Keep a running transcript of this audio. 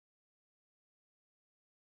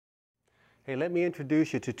Hey, let me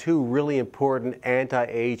introduce you to two really important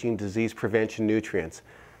anti-aging disease prevention nutrients.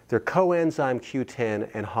 They're Coenzyme Q10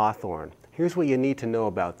 and Hawthorn. Here's what you need to know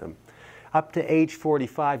about them. Up to age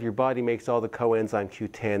 45, your body makes all the coenzyme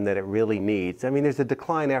Q10 that it really needs. I mean, there's a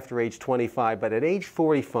decline after age 25, but at age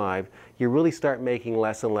 45, you really start making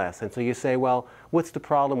less and less. And so you say, well, what's the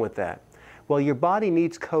problem with that? Well, your body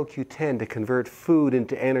needs CoQ10 to convert food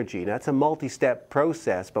into energy. That's a multi-step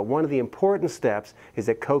process, but one of the important steps is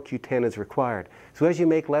that CoQ10 is required. So as you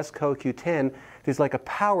make less CoQ10, there's like a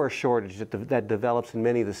power shortage that develops in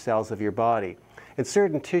many of the cells of your body. And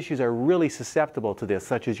certain tissues are really susceptible to this,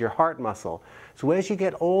 such as your heart muscle. So as you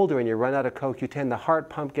get older and you run out of CoQ10, the heart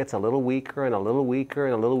pump gets a little weaker and a little weaker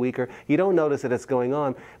and a little weaker. You don't notice that it's going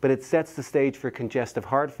on, but it sets the stage for congestive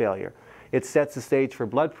heart failure. It sets the stage for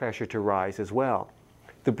blood pressure to rise as well.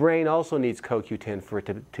 The brain also needs CoQ10 for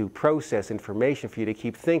it to process information for you to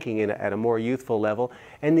keep thinking at a more youthful level.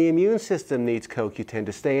 And the immune system needs CoQ10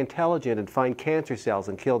 to stay intelligent and find cancer cells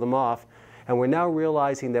and kill them off. And we're now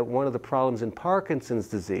realizing that one of the problems in Parkinson's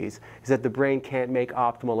disease is that the brain can't make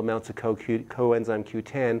optimal amounts of coenzyme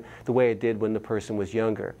Q10 the way it did when the person was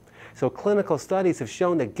younger. So clinical studies have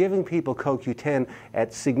shown that giving people CoQ10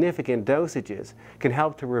 at significant dosages can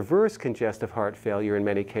help to reverse congestive heart failure in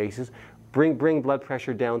many cases, bring blood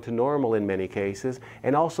pressure down to normal in many cases,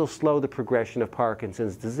 and also slow the progression of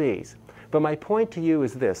Parkinson's disease. But my point to you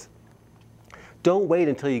is this. Don't wait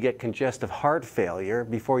until you get congestive heart failure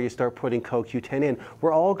before you start putting CoQ10 in.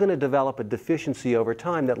 We're all going to develop a deficiency over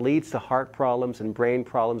time that leads to heart problems and brain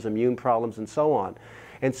problems, immune problems, and so on.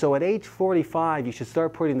 And so at age 45, you should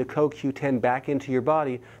start putting the CoQ10 back into your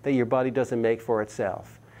body that your body doesn't make for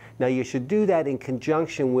itself. Now you should do that in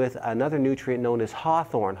conjunction with another nutrient known as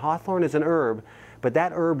Hawthorn. Hawthorn is an herb, but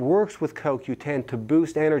that herb works with CoQ10 to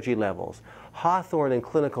boost energy levels. Hawthorn in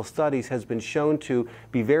clinical studies has been shown to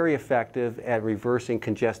be very effective at reversing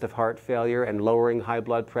congestive heart failure and lowering high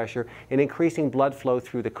blood pressure and increasing blood flow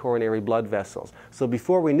through the coronary blood vessels. So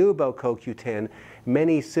before we knew about CoQ10,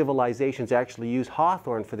 many civilizations actually use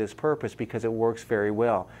Hawthorn for this purpose because it works very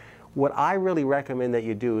well. What I really recommend that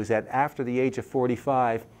you do is that after the age of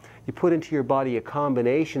 45, you put into your body a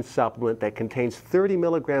combination supplement that contains 30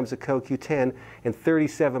 milligrams of CoQ10 and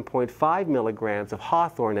 37.5 milligrams of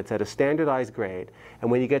Hawthorn that's at a standardized grade.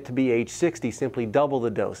 And when you get to be age 60, simply double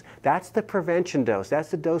the dose. That's the prevention dose.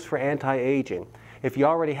 That's the dose for anti-aging. If you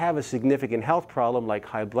already have a significant health problem like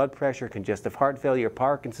high blood pressure, congestive heart failure,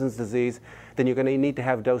 Parkinson's disease, then you're going to need to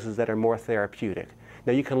have doses that are more therapeutic.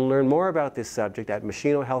 Now you can learn more about this subject at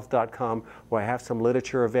meschinohealth.com, where I have some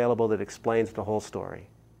literature available that explains the whole story.